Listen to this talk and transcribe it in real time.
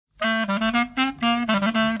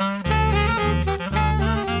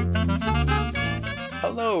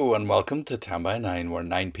Hello and welcome to 10 by 9, where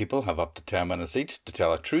 9 people have up to 10 minutes each to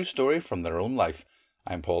tell a true story from their own life.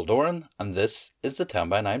 I'm Paul Doran and this is the 10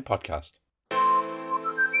 by 9 podcast.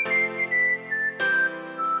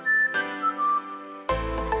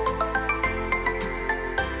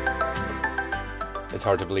 It's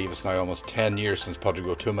hard to believe it's now almost 10 years since Padraig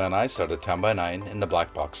Ó Tuama and I started 10 by 9 in the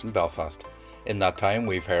Black Box in Belfast. In that time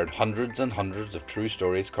we've heard hundreds and hundreds of true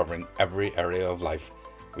stories covering every area of life.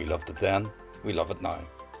 We loved it then, we love it now.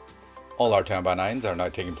 All our 10 by 9s are now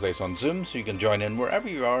taking place on Zoom, so you can join in wherever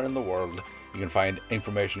you are in the world. You can find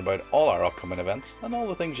information about all our upcoming events and all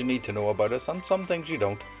the things you need to know about us and some things you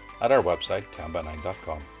don't at our website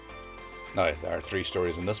 10by9.com. Now, there are 3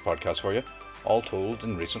 stories in this podcast for you, all told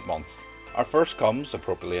in recent months. Our first comes,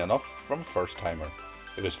 appropriately enough, from a first timer.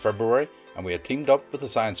 It was February and we had teamed up with the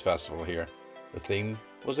Science Festival here. The theme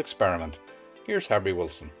was Experiment. Here's Herbie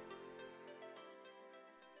Wilson.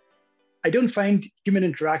 I don't find human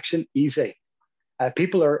interaction easy.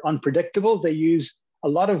 People are unpredictable. They use a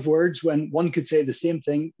lot of words when one could say the same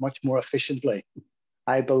thing much more efficiently.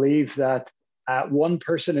 I believe that one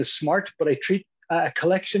person is smart, but I treat a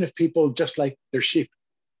collection of people just like they're sheep.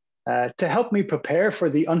 To help me prepare for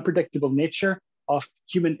the unpredictable nature of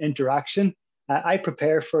human interaction, I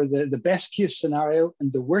prepare for the best case scenario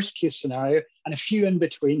and the worst case scenario and a few in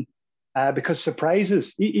between, because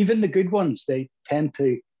surprises, even the good ones, they tend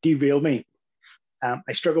to derail me.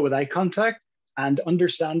 I struggle with eye contact and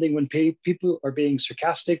understanding when people are being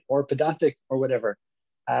sarcastic or pedantic or whatever.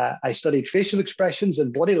 I studied facial expressions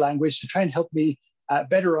and body language to try and help me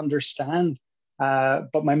better understand,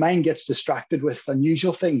 but my mind gets distracted with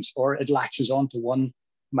unusual things or it latches on to one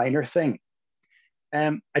minor thing.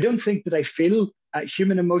 I don't think that I feel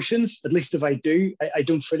human emotions, at least if I do, I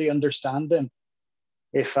don't fully understand them.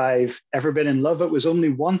 If I've ever been in love, it was only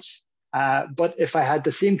once. But if I had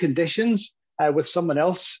the same conditions with someone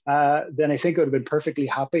else, then I think I would have been perfectly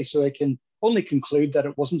happy. So I can only conclude that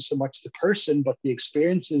it wasn't so much the person, but the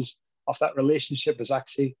experiences of that relationship is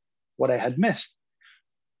actually what I had missed.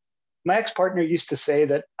 My ex-partner used to say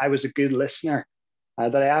that I was a good listener,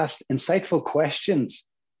 that I asked insightful questions.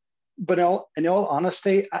 But in all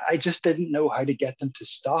honesty, I just didn't know how to get them to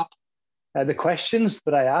stop. The questions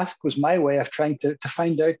that I asked was my way of trying to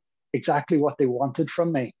find out exactly what they wanted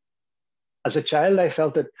from me. As a child, I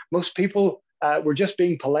felt that most people were just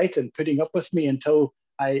being polite and putting up with me until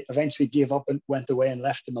I eventually gave up and went away and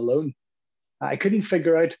left them alone. I couldn't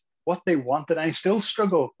figure out what they wanted. I still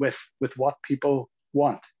struggle with what people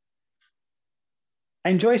want. I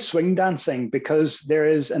enjoy swing dancing because there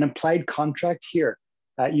is an implied contract here.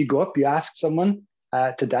 You go up, you ask someone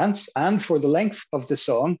to dance, and for the length of the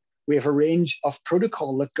song, we have a range of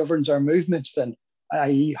protocol that governs our movements, then,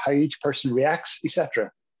 i.e. how each person reacts,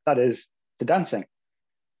 etc. That is, to dancing.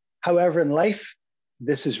 However, in life,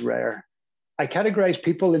 this is rare. I categorize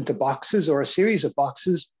people into boxes or a series of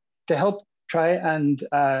boxes to help try and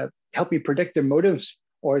help me predict their motives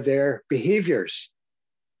or their behaviors.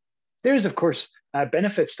 There's, of course,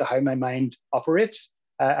 benefits to how my mind operates.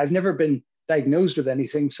 I've never been diagnosed with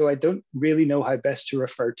anything, so I don't really know how best to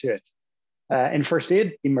refer to it. In first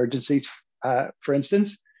aid emergencies, for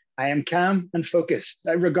instance, I am calm and focused,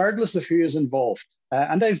 regardless of who is involved.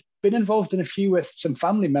 And I've been involved in a few with some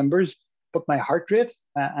family members, but my heart rate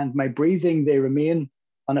and my breathing, they remain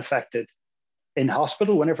unaffected. In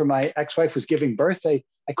hospital, whenever my ex-wife was giving birth, I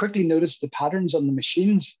quickly noticed the patterns on the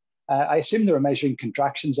machines. I assume they were measuring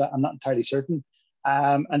contractions, I'm not entirely certain.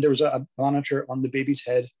 And there was a monitor on the baby's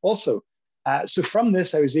head also. So from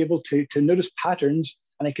this, I was able to notice patterns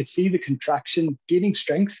and I could see the contraction gaining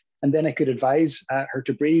strength. And then I could advise her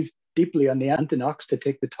to breathe deeply on the Antinox to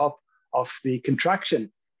take the top off the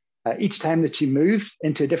contraction. Each time that she moved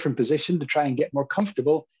into a different position to try and get more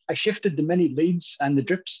comfortable, I shifted the many leads and the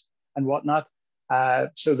drips and whatnot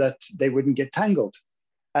so that they wouldn't get tangled.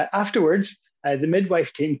 Afterwards, the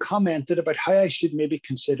midwife team commented about how I should maybe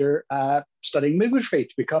consider studying midwifery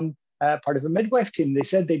to become part of a midwife team. They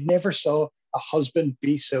said they never saw a husband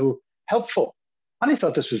be so helpful. And I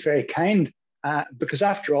thought this was very kind because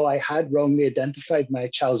after all, I had wrongly identified my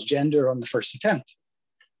child's gender on the first attempt.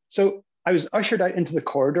 So I was ushered out into the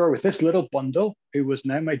corridor with this little bundle, who was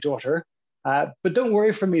now my daughter. But don't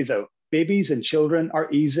worry for me though, babies and children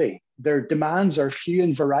are easy. Their demands are few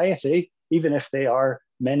in variety, even if they are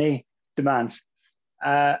many demands.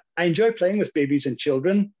 I enjoy playing with babies and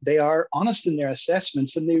children. They are honest in their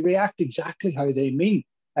assessments and they react exactly how they mean,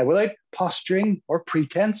 without posturing or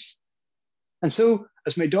pretense. And so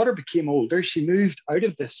as my daughter became older, she moved out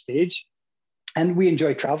of this stage and we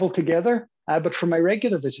enjoy travel together. But for my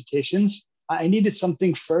regular visitations, I needed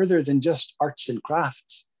something further than just arts and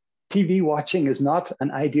crafts. TV watching is not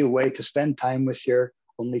an ideal way to spend time with your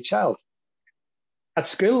only child. At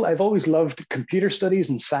school, I've always loved computer studies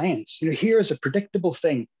and science. Here is a predictable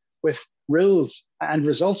thing with rules and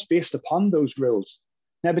results based upon those rules.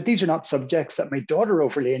 Now, but these are not subjects that my daughter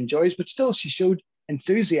overly enjoys, but still she showed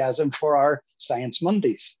enthusiasm for our Science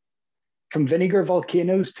Mondays. From vinegar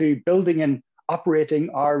volcanoes to building and operating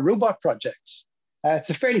our robot projects. It's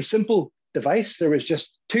a fairly simple device. There was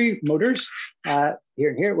just two motors here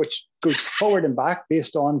and here, which goes forward and back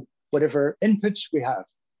based on whatever inputs we have.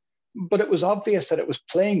 But it was obvious that it was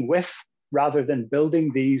playing with rather than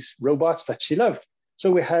building these robots that she loved. So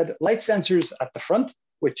we had light sensors at the front,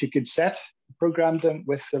 which you could set, program them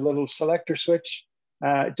with the little selector switch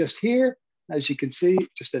just here, as you can see,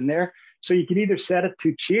 just in there. So you could either set it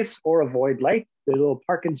to chase or avoid light, the little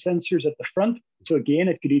parking sensors at the front. So again,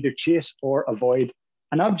 it could either chase or avoid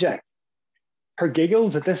an object. Her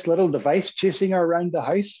giggles at this little device chasing her around the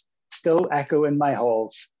house still echo in my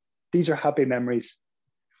halls. These are happy memories.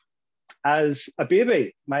 As a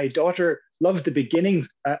baby, my daughter loved the beginning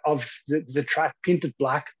of the track Painted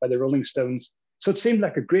Black by the Rolling Stones. So it seemed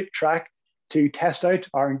like a great track to test out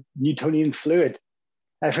our Newtonian fluid.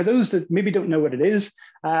 For those that maybe don't know what it is,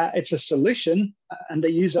 it's a solution, and they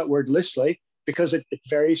use that word loosely because it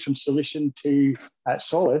varies from solution to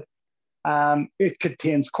solid. It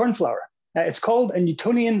contains corn flour. It's called a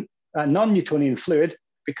Newtonian, non-Newtonian fluid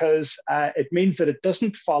because it means that it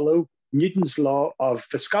doesn't follow Newton's law of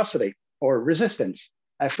viscosity or resistance.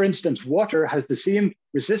 For instance, water has the same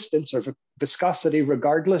resistance or viscosity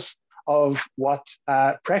regardless of what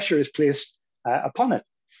pressure is placed upon it.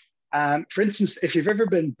 For instance, if you've ever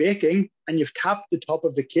been baking and you've tapped the top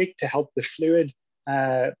of the cake to help the fluid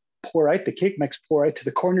pour out, the cake mix pour out to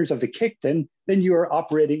the corners of the cake tin, then you are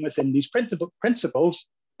operating within these principles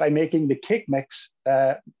by making the cake mix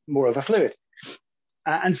more of a fluid.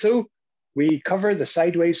 And so we cover the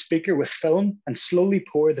sideways speaker with film and slowly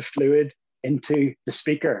pour the fluid into the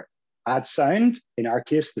speaker. Add sound, in our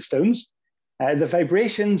case, the stones. The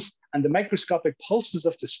vibrations and the microscopic pulses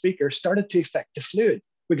of the speaker started to affect the fluid.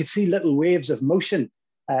 We could see little waves of motion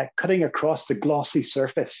cutting across the glossy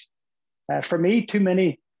surface. For me, too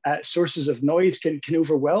many sources of noise can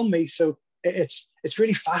overwhelm me. So it's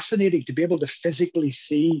really fascinating to be able to physically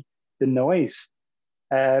see the noise.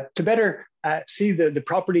 To better see the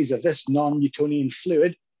properties of this non-Newtonian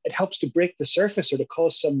fluid, it helps to break the surface or to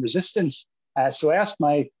cause some resistance. So I asked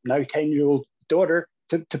my now 10-year-old daughter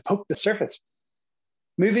to poke the surface.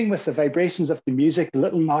 Moving with the vibrations of the music, the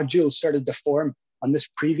little nodules started to form on this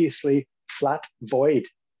previously flat void.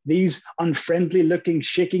 These unfriendly looking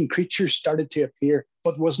shaking creatures started to appear,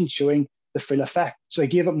 but wasn't showing the full effect. So I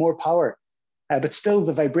gave it more power. But still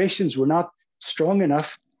the vibrations were not strong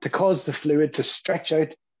enough to cause the fluid to stretch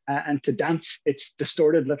out and to dance its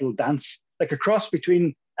distorted little dance, like a cross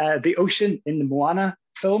between the ocean in the Moana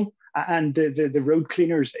film and the road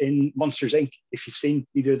cleaners in Monsters, Inc., if you've seen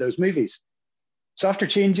either of those movies. So after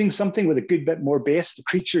changing something with a good bit more bass, the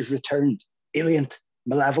creatures returned, alien,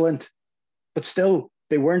 malevolent, but still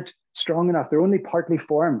they weren't strong enough. They're only partly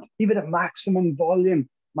formed. Even at maximum volume,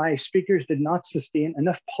 my speakers did not sustain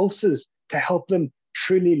enough pulses to help them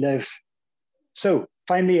truly live. So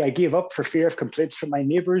finally, I gave up for fear of complaints from my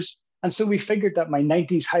neighbors. And so we figured that my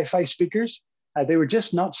 90s hi-fi speakers, they were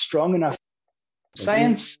just not strong enough.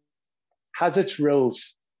 Science has its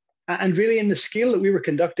rules. And really, in the scale that we were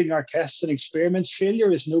conducting our tests and experiments,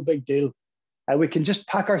 failure is no big deal. We can just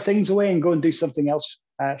pack our things away and go and do something else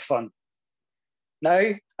fun.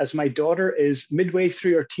 Now, as my daughter is midway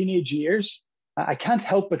through her teenage years, I can't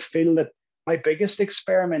help but feel that my biggest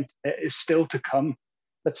experiment is still to come.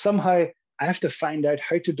 That somehow I have to find out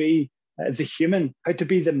how to be the human, how to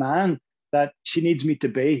be the man that she needs me to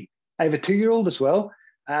be. I have a 2-year-old as well.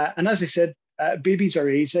 And as I said, babies are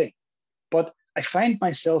easy. But I find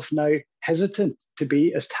myself now hesitant to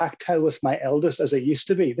be as tactile with my eldest as I used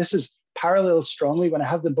to be. This is parallel strongly when I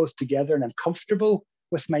have them both together and I'm comfortable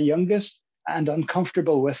with my youngest and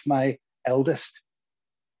uncomfortable with my eldest.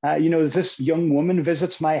 This young woman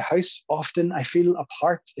visits my house often. I feel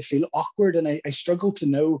apart, I feel awkward, and I struggle to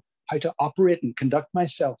know how to operate and conduct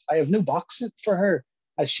myself. I have no box for her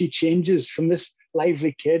as she changes from this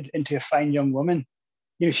lively kid into a fine young woman.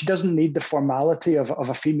 She doesn't need the formality of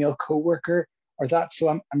a female coworker or that. So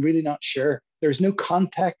I'm really not sure. There's no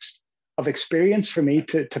context of experience for me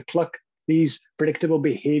to pluck these predictable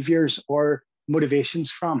behaviors or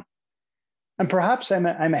motivations from. And perhaps I'm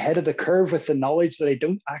ahead of the curve with the knowledge that I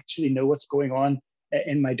don't actually know what's going on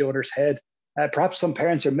in my daughter's head. Perhaps some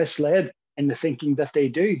parents are misled in the thinking that they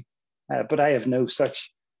do, but I have no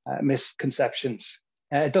such misconceptions.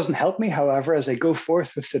 It doesn't help me, however, as I go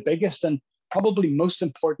forth with the biggest and probably most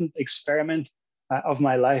important experiment of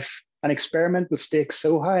my life, an experiment with stakes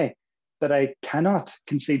so high that I cannot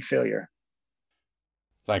concede failure.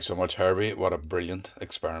 Thanks so much, Herbie. What a brilliant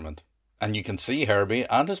experiment. And you can see Herbie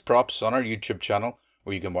and his props on our YouTube channel,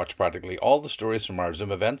 where you can watch practically all the stories from our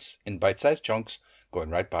Zoom events in bite-sized chunks going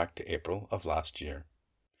right back to April of last year.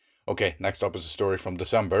 Okay, next up is a story from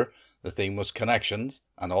December. The theme was connections,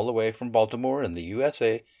 and all the way from Baltimore in the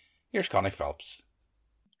USA, here's Connie Phelps.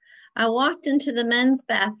 I walked into the men's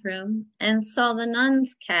bathroom and saw the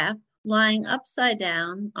nun's cap lying upside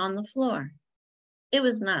down on the floor. It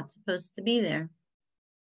was not supposed to be there.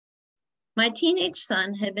 My teenage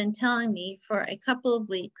son had been telling me for a couple of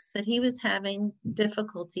weeks that he was having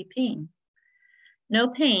difficulty peeing. No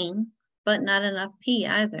pain, but not enough pee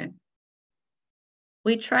either.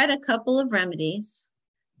 We tried a couple of remedies,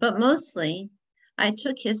 but mostly I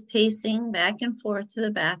took his pacing back and forth to the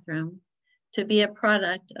bathroom to be a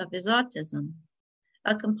product of his autism,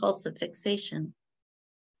 a compulsive fixation.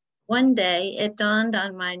 One day, it dawned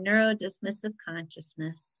on my neurodismissive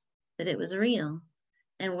consciousness that it was real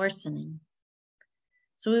and worsening.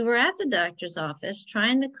 So we were at the doctor's office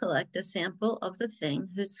trying to collect a sample of the thing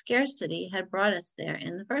whose scarcity had brought us there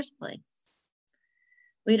in the first place.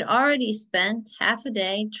 We'd already spent half a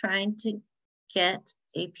day trying to get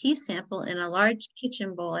a pee sample in a large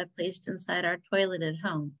kitchen bowl I placed inside our toilet at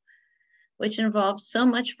home, which involved so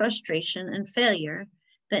much frustration and failure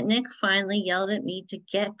that Nick finally yelled at me to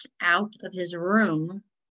get out of his room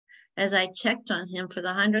as I checked on him for the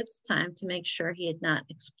 100th time to make sure he had not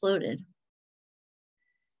exploded.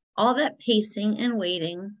 All that pacing and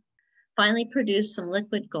waiting finally produced some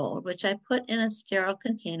liquid gold, which I put in a sterile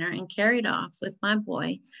container and carried off with my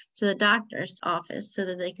boy to the doctor's office so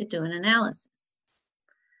that they could do an analysis.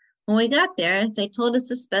 When we got there, they told us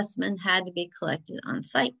the specimen had to be collected on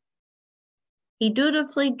site. He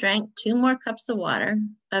dutifully drank 2 more cups of water,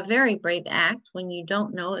 a very brave act when you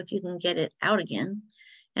don't know if you can get it out again,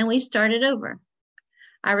 and we started over.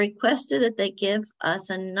 I requested that they give us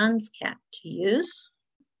a nun's cap to use,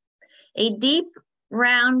 a deep,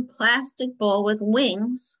 round plastic bowl with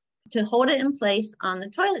wings to hold it in place on the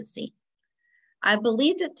toilet seat. I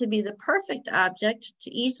believed it to be the perfect object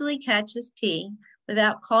to easily catch his pee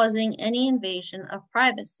without causing any invasion of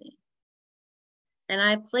privacy. And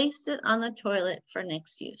I placed it on the toilet for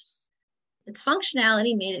Nick's use. Its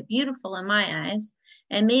functionality made it beautiful in my eyes,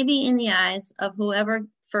 and maybe in the eyes of whoever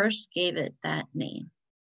first gave it that name.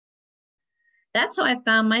 That's how I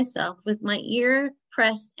found myself with my ear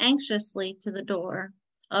pressed anxiously to the door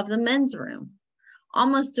of the men's room,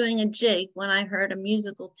 almost doing a jig when I heard a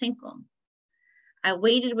musical tinkle. I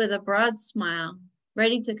waited with a broad smile,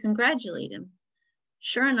 ready to congratulate him.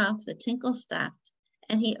 Sure enough, the tinkle stopped,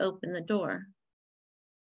 and he opened the door.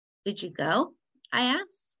 "Did you go?" I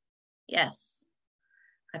asked. "Yes."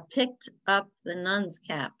 I picked up the nun's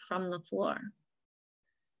cap from the floor.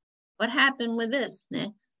 "What happened with this,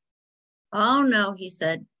 Nick?" "Oh, no," he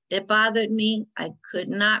said. "It bothered me. I could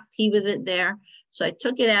not pee with it there, so I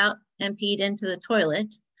took it out and peed into the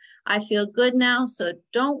toilet. I feel good now, so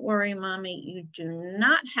don't worry, Mommy. You do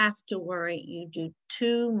not have to worry. You do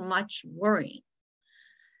too much worrying."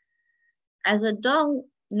 As a dull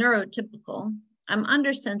neurotypical, I'm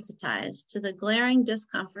undersensitized to the glaring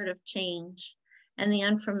discomfort of change and the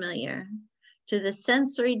unfamiliar, to the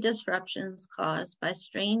sensory disruptions caused by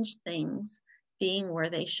strange things being where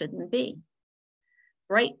they shouldn't be.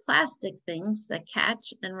 Bright plastic things that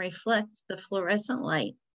catch and reflect the fluorescent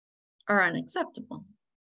light are unacceptable.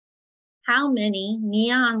 How many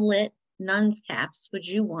neon-lit nun's caps would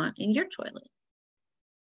you want in your toilet?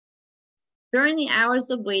 During the hours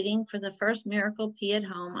of waiting for the first miracle pee at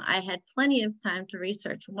home, I had plenty of time to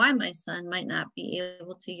research why my son might not be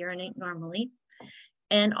able to urinate normally,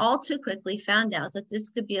 and all too quickly found out that this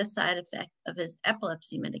could be a side effect of his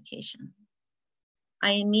epilepsy medication.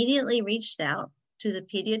 I immediately reached out to the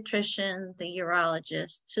pediatrician, the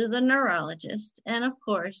urologist, to the neurologist, and of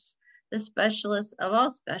course, the specialist of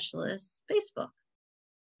all specialists, Facebook.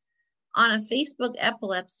 On a Facebook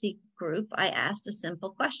epilepsy group, I asked a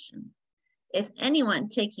simple question. If anyone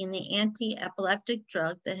taking the anti-epileptic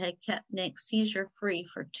drug that had kept Nick seizure-free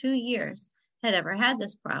for 2 years had ever had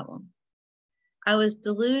this problem. I was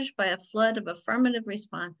deluged by a flood of affirmative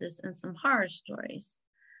responses and some horror stories.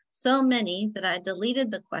 So many that I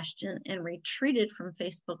deleted the question and retreated from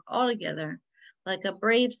Facebook altogether, like a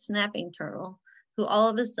brave snapping turtle who all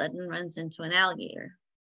of a sudden runs into an alligator.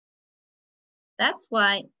 That's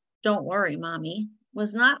why "Don't Worry, Mommy"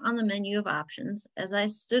 was not on the menu of options as I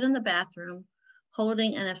stood in the bathroom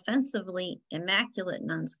holding an offensively immaculate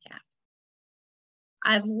nun's cap.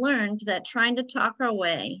 I've learned that trying to talk our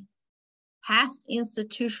way past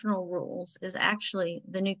institutional rules is actually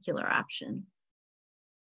the nuclear option.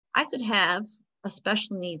 I could have a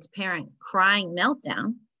special needs parent crying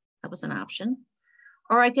meltdown. That was an option.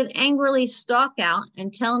 Or I could angrily stalk out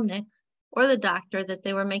and tell Nick or the doctor that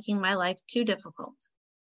they were making my life too difficult.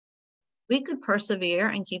 We could persevere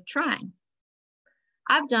and keep trying.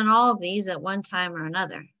 I've done all of these at one time or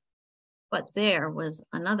another, but there was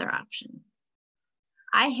another option.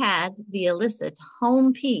 I had the illicit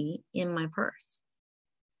home pee in my purse.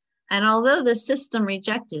 And although the system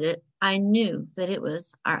rejected it, I knew that it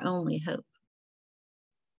was our only hope.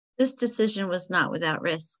 This decision was not without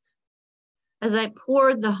risk. As I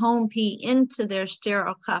poured the home pee into their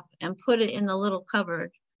sterile cup and put it in the little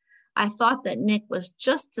cupboard, I thought that Nick was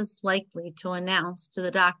just as likely to announce to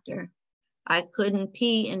the doctor, "I couldn't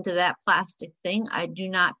pee into that plastic thing. I do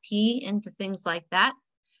not pee into things like that,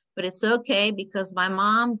 but it's okay because my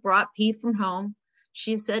mom brought pee from home.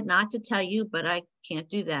 She said not to tell you, but I can't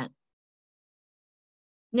do that."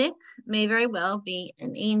 Nick may very well be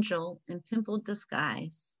an angel in pimpled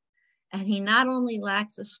disguise, and he not only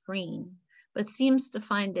lacks a screen, but seems to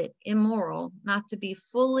find it immoral not to be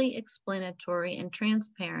fully explanatory and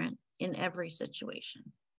transparent in every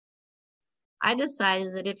situation. I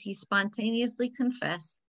decided that if he spontaneously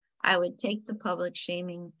confessed, I would take the public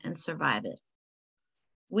shaming and survive it.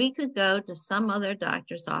 We could go to some other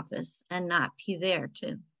doctor's office and not pee there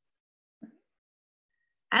too.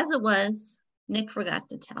 As it was, Nick forgot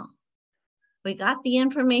to tell. We got the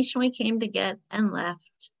information we came to get and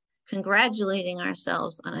left, congratulating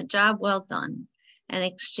ourselves on a job well done and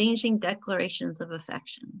exchanging declarations of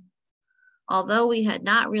affection. Although we had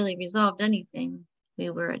not really resolved anything, we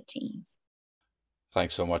were a team.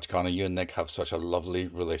 Thanks so much, Connie. You and Nick have such a lovely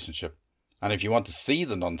relationship. And if you want to see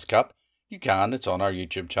the Nun's Cap, you can. It's on our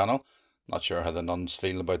YouTube channel. Not sure how the nuns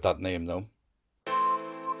feel about that name, though.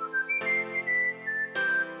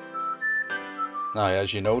 Now,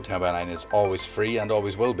 as you know, 10 by 9 is always free and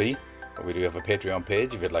always will be, but we do have a Patreon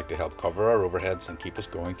page if you'd like to help cover our overheads and keep us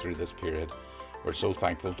going through this period. We're so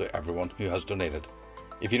thankful to everyone who has donated.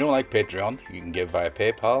 If you don't like Patreon, you can give via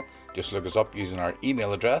PayPal. Just look us up using our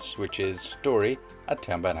email address, which is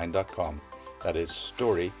story@10by9.com. That is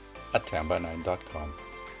story@10by9.com.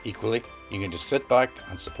 Equally, you can just sit back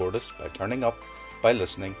and support us by turning up, by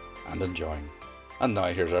listening and enjoying. And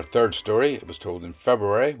now here's our third story. It was told in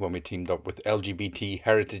February when we teamed up with LGBT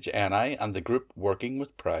Heritage NI and the group Working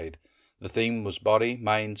with Pride. The theme was Body,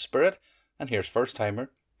 Mind, Spirit, and here's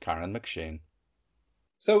first-timer Karen McShane.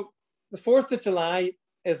 So the 4th of July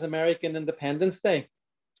is American Independence Day,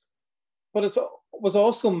 but it was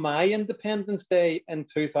also my Independence Day in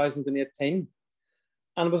 2018,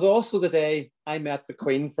 and it was also the day I met the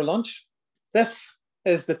Queen for lunch. This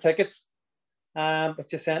is the ticket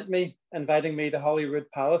that she sent me, inviting me to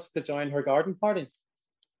Holyrood Palace to join her garden party.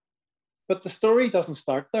 But the story doesn't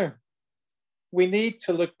start there. We need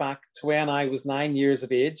to look back to when I was 9 years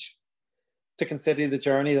of age to consider the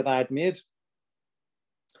journey that I had made.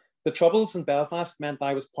 The Troubles in Belfast meant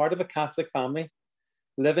I was part of a Catholic family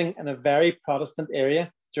living in a very Protestant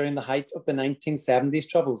area during the height of the 1970s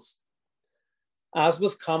Troubles. As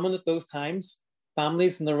was common at those times,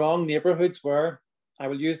 families in the wrong neighbourhoods were, I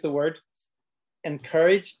will use the word,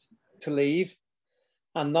 encouraged to leave,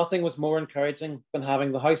 and nothing was more encouraging than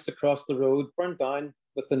having the house across the road burned down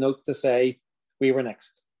with the note to say, we were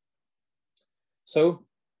next. So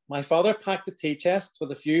my father packed a tea chest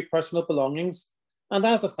with a few personal belongings, and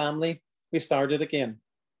as a family, we started again.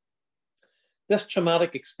 This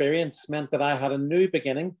traumatic experience meant that I had a new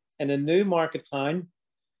beginning in a new market town,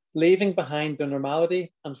 leaving behind the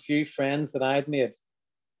normality and few friends that I had made.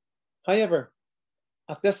 However,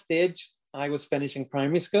 at this stage, I was finishing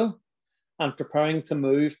primary school and preparing to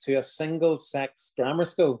move to a single-sex grammar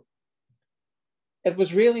school. It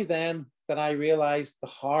was really then that I realized the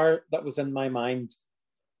horror that was in my mind.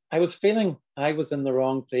 I was feeling I was in the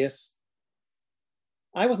wrong place.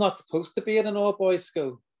 I was not supposed to be at an all-boys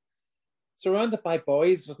school. Surrounded by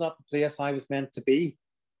boys was not the place I was meant to be,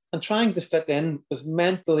 and trying to fit in was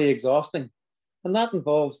mentally exhausting, and that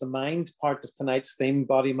involves the mind part of tonight's theme,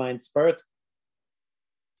 Body, Mind, Spirit.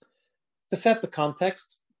 To set the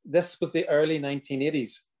context, this was the early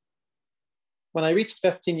 1980s. When I reached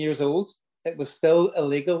 15 years old, it was still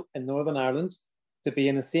illegal in Northern Ireland to be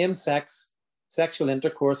in a same-sex sexual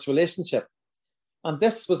intercourse relationship. And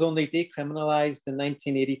this was only decriminalised in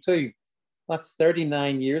 1982. That's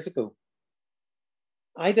 39 years ago.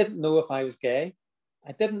 I didn't know if I was gay.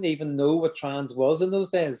 I didn't even know what trans was in those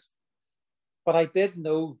days. But I did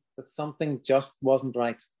know that something just wasn't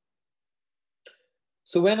right.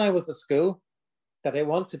 So when I was at school, that I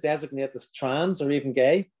want to designate as trans or even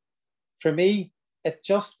gay. For me, it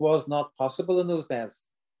just was not possible in those days.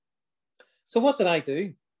 So what did I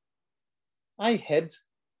do? I hid.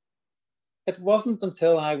 It wasn't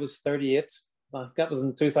until I was 38, that was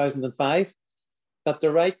in 2005, that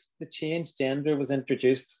the right to change gender was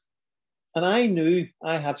introduced. And I knew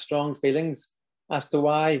I had strong feelings as to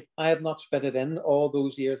why I had not fitted in all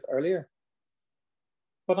those years earlier.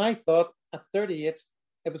 But I thought at 38,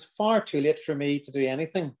 it was far too late for me to do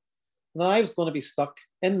anything. Now I was going to be stuck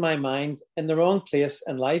in my mind in the wrong place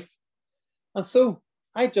in life. And so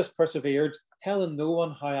I just persevered, telling no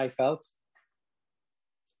one how I felt.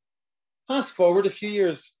 Fast forward a few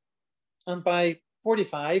years, and by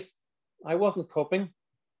 45, I wasn't coping.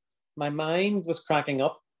 My mind was cracking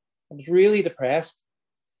up. I was really depressed.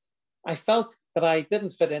 I felt that I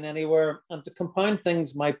didn't fit in anywhere, and to compound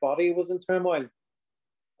things, my body was in turmoil.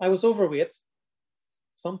 I was overweight.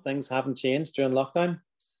 Some things haven't changed during lockdown.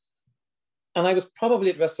 And I was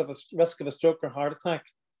probably at risk of a stroke or heart attack.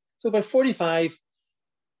 So by 45,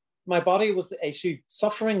 my body was the issue,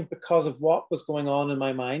 suffering because of what was going on in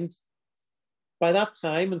my mind. By that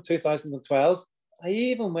time, in 2012, I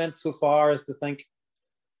even went so far as to think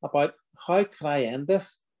about how could I end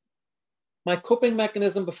this? My coping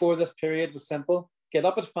mechanism before this period was simple. Get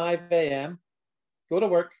up at 5 a.m., go to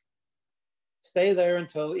work, stay there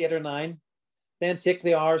until 8 or 9, then take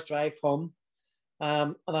the hour's drive home.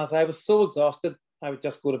 And as I was so exhausted, I would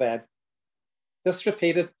just go to bed. This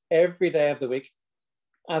repeated every day of the week,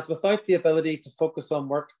 as without the ability to focus on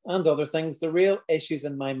work and other things, the real issues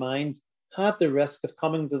in my mind had the risk of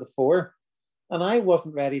coming to the fore, and I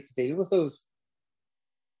wasn't ready to deal with those.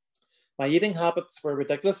 My eating habits were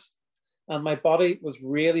ridiculous, and my body was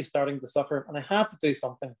really starting to suffer, and I had to do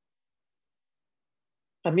something.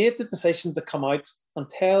 I made the decision to come out and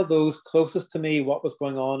tell those closest to me what was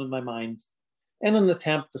going on in my mind, in an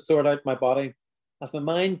attempt to sort out my body, as my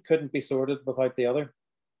mind couldn't be sorted without the other.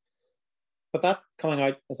 But that coming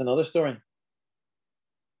out is another story.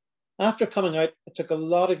 After coming out, it took a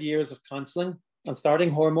lot of years of counselling and starting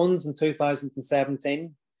hormones in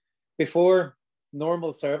 2017 before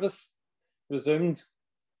normal service resumed,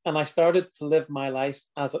 and I started to live my life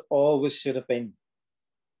as it always should have been.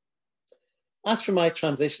 As for my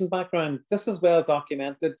transition background, this is well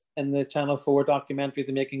documented in the Channel 4 documentary,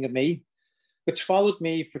 The Making of Me, which followed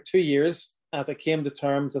me for 2 years as I came to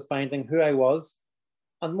terms with finding who I was,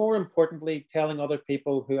 and more importantly, telling other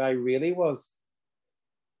people who I really was.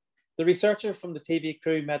 The researcher from the TV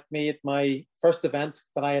crew met me at my first event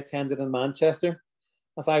that I attended in Manchester,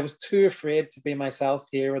 as I was too afraid to be myself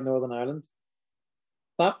here in Northern Ireland.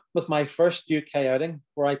 That was my first UK outing,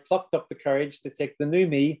 where I plucked up the courage to take the new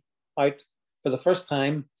me out for the first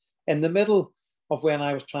time in the middle of when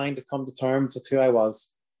I was trying to come to terms with who I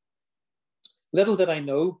was. Little did I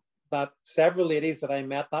know that several ladies that I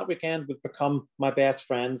met that weekend would become my best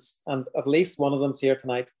friends, and at least one of them's here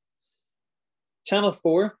tonight. Channel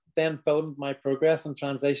 4 then filmed my progress and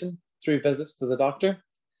transition through visits to the doctor,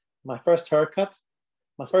 my first haircut,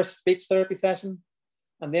 my first speech therapy session,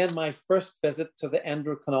 and then my first visit to the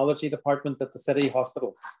endocrinology department at the City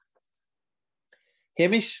Hospital.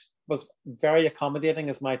 Hamish was very accommodating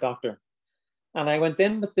as my doctor, and I went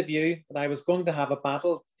in with the view that I was going to have a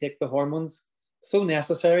battle to take the hormones so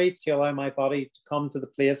necessary to allow my body to come to the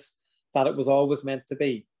place that it was always meant to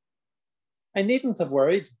be. I needn't have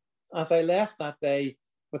worried, as I left that day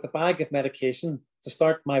with a bag of medication to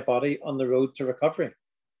start my body on the road to recovery.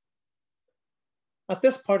 At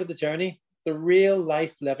this part of the journey, the real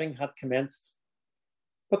life living had commenced,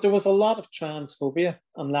 but there was a lot of transphobia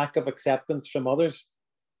and lack of acceptance from others.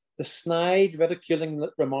 The snide, ridiculing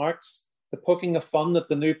remarks, the poking of fun at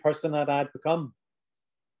the new person that I'd become.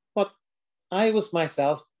 But I was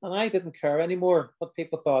myself, and I didn't care anymore what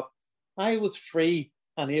people thought. I was free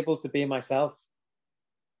and able to be myself.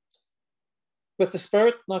 With the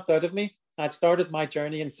spirit knocked out of me, I'd started my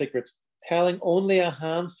journey in secret, telling only a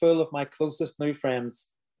handful of my closest new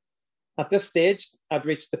friends. At this stage, I'd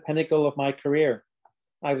reached the pinnacle of my career.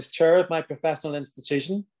 I was chair of my professional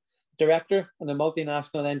institution, director in a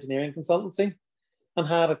multinational engineering consultancy, and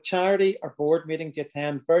had a charity or board meeting to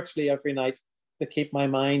attend virtually every night to keep my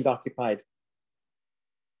mind occupied.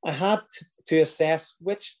 I had to assess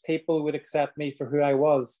which people would accept me for who I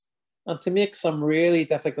was and to make some really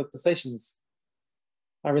difficult decisions.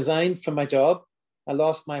 I resigned from my job. I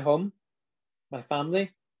lost my home, my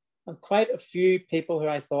family, and quite a few people who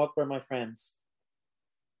I thought were my friends.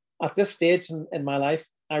 At this stage in my life,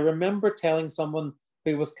 I remember telling someone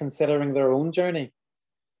who was considering their own journey,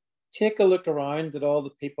 take a look around at all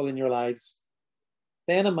the people in your lives.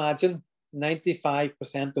 Then imagine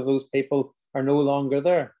 95% of those people are no longer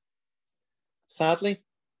there. Sadly,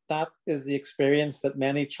 that is the experience that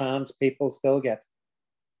many trans people still get.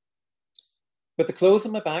 With the clothes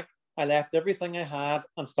on my back, I left everything I had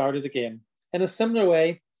and started again, in a similar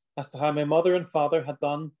way as to how my mother and father had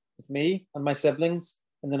done with me and my siblings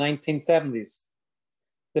in the 1970s.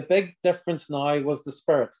 The big difference now was the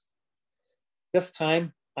spirit. This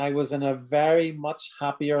time, I was in a very much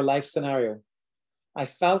happier life scenario. I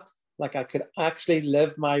felt like I could actually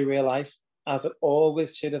live my real life as it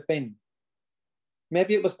always should have been.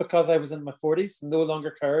 Maybe it was because I was in my 40s and no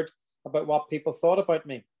longer cared about what people thought about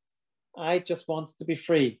me. I just wanted to be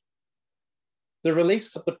free. The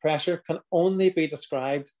release of the pressure can only be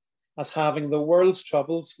described as having the world's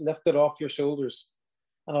troubles lifted off your shoulders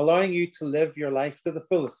and allowing you to live your life to the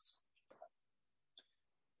fullest.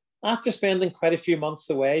 After spending quite a few months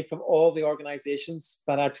away from all the organizations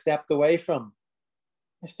that I'd stepped away from,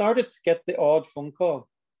 I started to get the odd phone call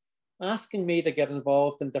asking me to get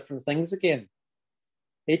involved in different things again.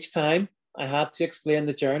 Each time, I had to explain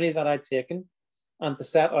the journey that I'd taken and to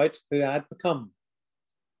set out who I'd become.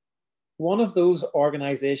 One of those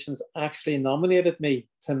organizations actually nominated me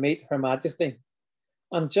to meet Her Majesty.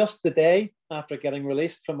 And just the day after getting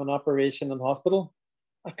released from an operation in hospital,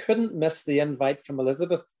 I couldn't miss the invite from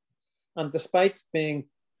Elizabeth. And despite being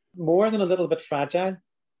more than a little bit fragile,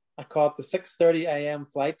 I caught the 6:30 a.m.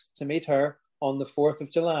 flight to meet her on the 4th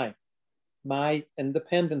of July, my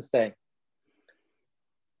Independence Day.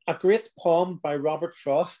 A great poem by Robert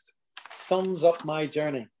Frost sums up my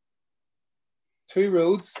journey. Two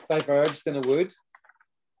roads diverged in a wood,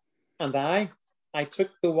 and I took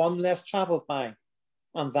the one less travelled by,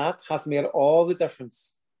 and that has made all the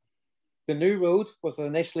difference. The new road was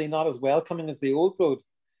initially not as welcoming as the old road,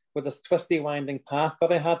 with its twisty, winding path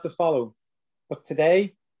that I had to follow, but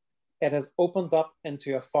today it has opened up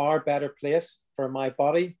into a far better place for my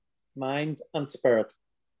body, mind, and spirit.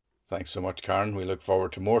 Thanks so much, Karen. We look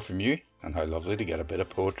forward to more from you, and how lovely to get a bit of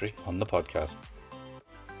poetry on the podcast.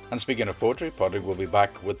 And speaking of poetry, Padraig will be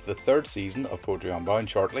back with the third season of Poetry Unbound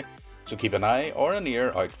shortly, so keep an eye or an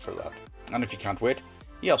ear out for that. And if you can't wait,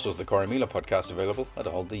 he also has the Corrymeela podcast available at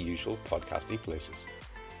all the usual podcasty places.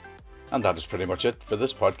 And that is pretty much it for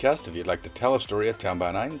this podcast. If you'd like to tell a story at 10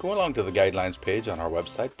 by 9, go along to the guidelines page on our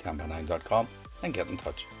website, 10by9.com, and get in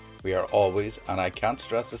touch. We are always, and I can't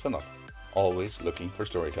stress this enough, always looking for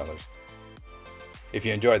storytellers. If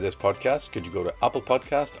you enjoyed this podcast, could you go to Apple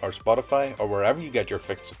Podcast or Spotify or wherever you get your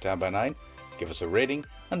fix of 10 by 9, give us a rating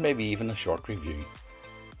and maybe even a short review.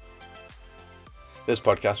 This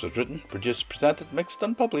podcast was written, produced, presented, mixed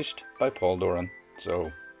and published by Paul Doran,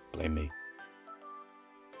 so blame me.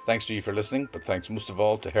 Thanks to you for listening, but thanks most of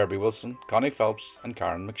all to Herbie Wilson, Connie Phelps and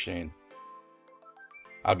Karen McShane.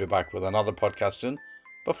 I'll be back with another podcast soon,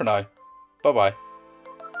 but for now, bye bye.